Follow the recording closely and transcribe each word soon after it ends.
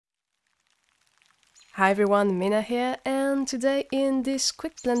Hi everyone, Mina here, and today in this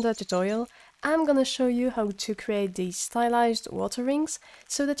quick Blender tutorial I'm gonna show you how to create these stylized water rings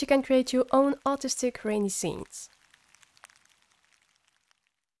so that you can create your own artistic rainy scenes.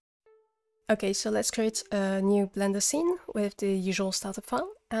 Okay, so let's create a new Blender scene with the usual startup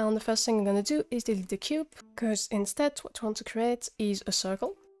file, and the first thing I'm gonna do is delete the cube, because instead what we want to create is a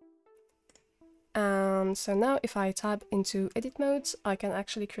circle. And so now if I tab into edit mode, I can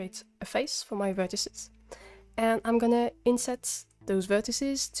actually create a face for my vertices. And I'm gonna inset those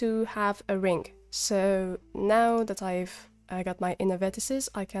vertices to have a ring. So now that I've got my inner vertices,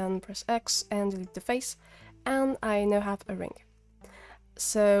 I can press X and delete the face, and I now have a ring.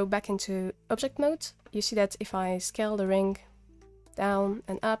 So back into object mode, you see that if I scale the ring down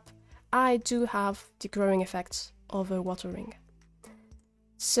and up, I do have the growing effect of a water ring.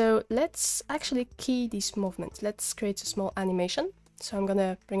 So let's actually key this movement. Let's create a small animation. So I'm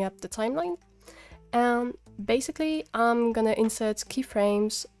gonna bring up the timeline, and basically I'm gonna insert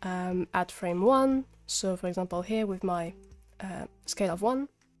keyframes at frame 1. So for example here with my scale of 1,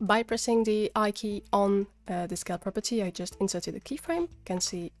 by pressing the I key on the scale property, I just inserted a keyframe. You can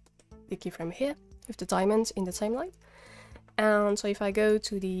see the keyframe here with the diamond in the timeline. And so if I go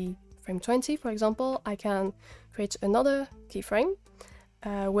to the frame 20, for example, I can create another keyframe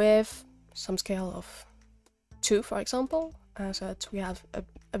with some scale of 2, for example, so that we have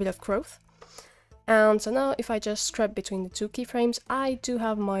a bit of growth. And so now if I just scrub between the two keyframes, I do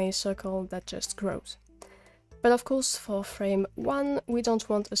have my circle that just grows. But of course for frame 1 we don't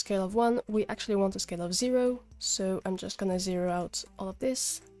want a scale of 1, we actually want a scale of 0, so I'm just gonna zero out all of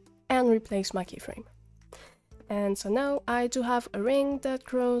this and replace my keyframe. And so now I do have a ring that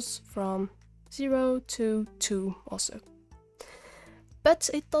grows from 0 to 2 also.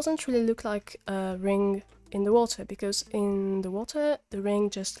 But it doesn't really look like a ring in the water, because in the water the ring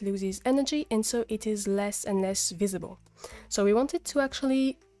just loses energy and so it is less and less visible. So we want it to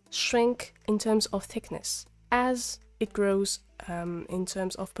actually shrink in terms of thickness as it grows in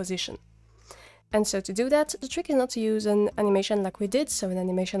terms of position. And so to do that, the trick is not to use an animation like we did, so an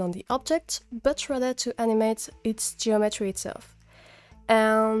animation on the object, but rather to animate its geometry itself.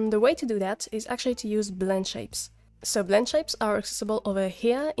 And the way to do that is actually to use blend shapes. So blend shapes are accessible over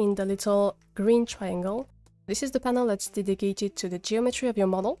here in the little green triangle. This is the panel that's dedicated to the geometry of your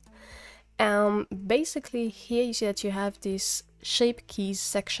model. Basically here you see that you have this shape keys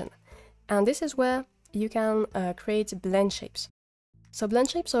section. And this is where you can create blend shapes. So blend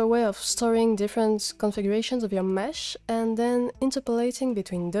shapes are a way of storing different configurations of your mesh and then interpolating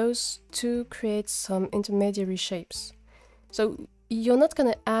between those to create some intermediary shapes. So you're not going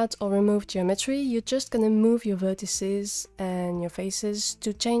to add or remove geometry, you're just going to move your vertices and your faces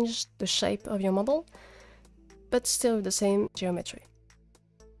to change the shape of your model, but still the same geometry.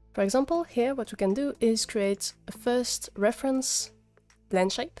 For example, here what we can do is create a first reference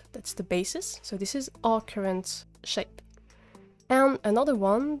blend shape, that's the basis, so this is our current shape. And another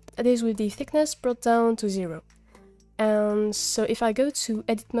one that is with the thickness brought down to 0. And so if I go to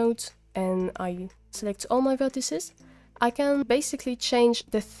edit mode and I select all my vertices, I can basically change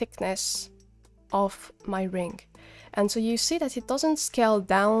the thickness of my ring. And so you see that it doesn't scale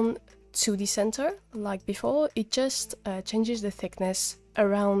down to the center like before, it just changes the thickness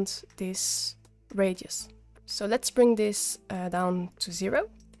around this radius. So let's bring this down to 0.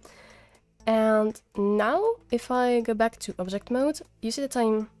 And now if I go back to object mode, you see that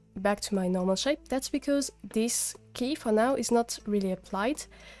I'm back to my normal shape. That's because this key for now is not really applied.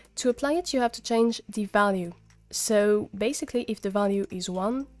 To apply it, you have to change the value. So basically if the value is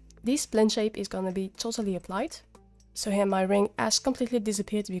 1, this blend shape is going to be totally applied. So here my ring has completely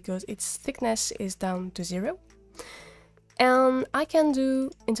disappeared because its thickness is down to 0. And I can do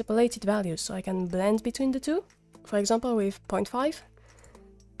interpolated values, so I can blend between the two. For example with 0.5,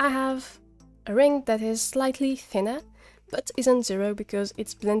 I have a ring that is slightly thinner, but isn't 0 because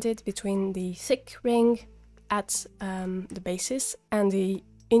it's blended between the thick ring at the basis and the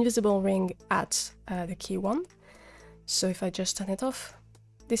invisible ring at the key 1. So if I just turn it off,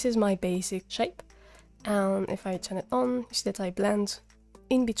 this is my basic shape. And if I turn it on, you see that I blend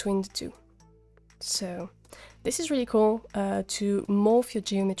in between the two. So this is really cool to morph your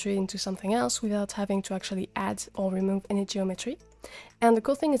geometry into something else without having to actually add or remove any geometry. And the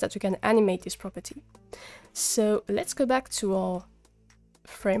cool thing is that we can animate this property. So let's go back to our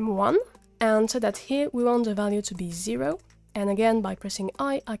frame 1 and so that here we want the value to be 0. And again, by pressing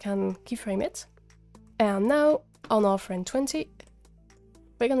I can keyframe it. And now on our frame 20,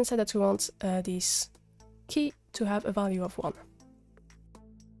 we're going to say that we want this key to have a value of 1.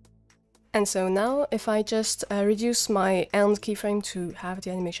 And so now if I just reduce my end keyframe to have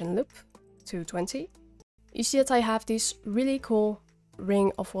the animation loop to 20, you see that I have this really cool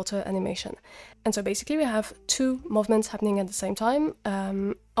ring of water animation. And so basically we have two movements happening at the same time.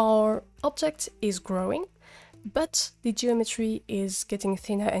 Our object is growing, but the geometry is getting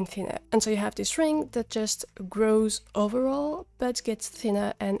thinner and thinner. And so you have this ring that just grows overall, but gets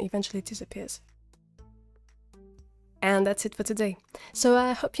thinner and eventually disappears. And that's it for today. So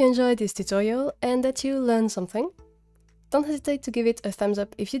I hope you enjoyed this tutorial and that you learned something. Don't hesitate to give it a thumbs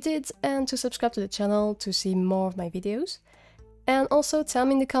up if you did, and to subscribe to the channel to see more of my videos. And also tell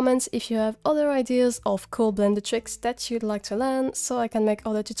me in the comments if you have other ideas of cool Blender tricks that you'd like to learn, so I can make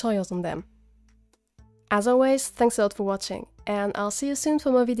other tutorials on them. As always, thanks a lot for watching, and I'll see you soon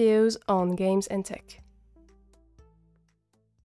for more videos on games and tech.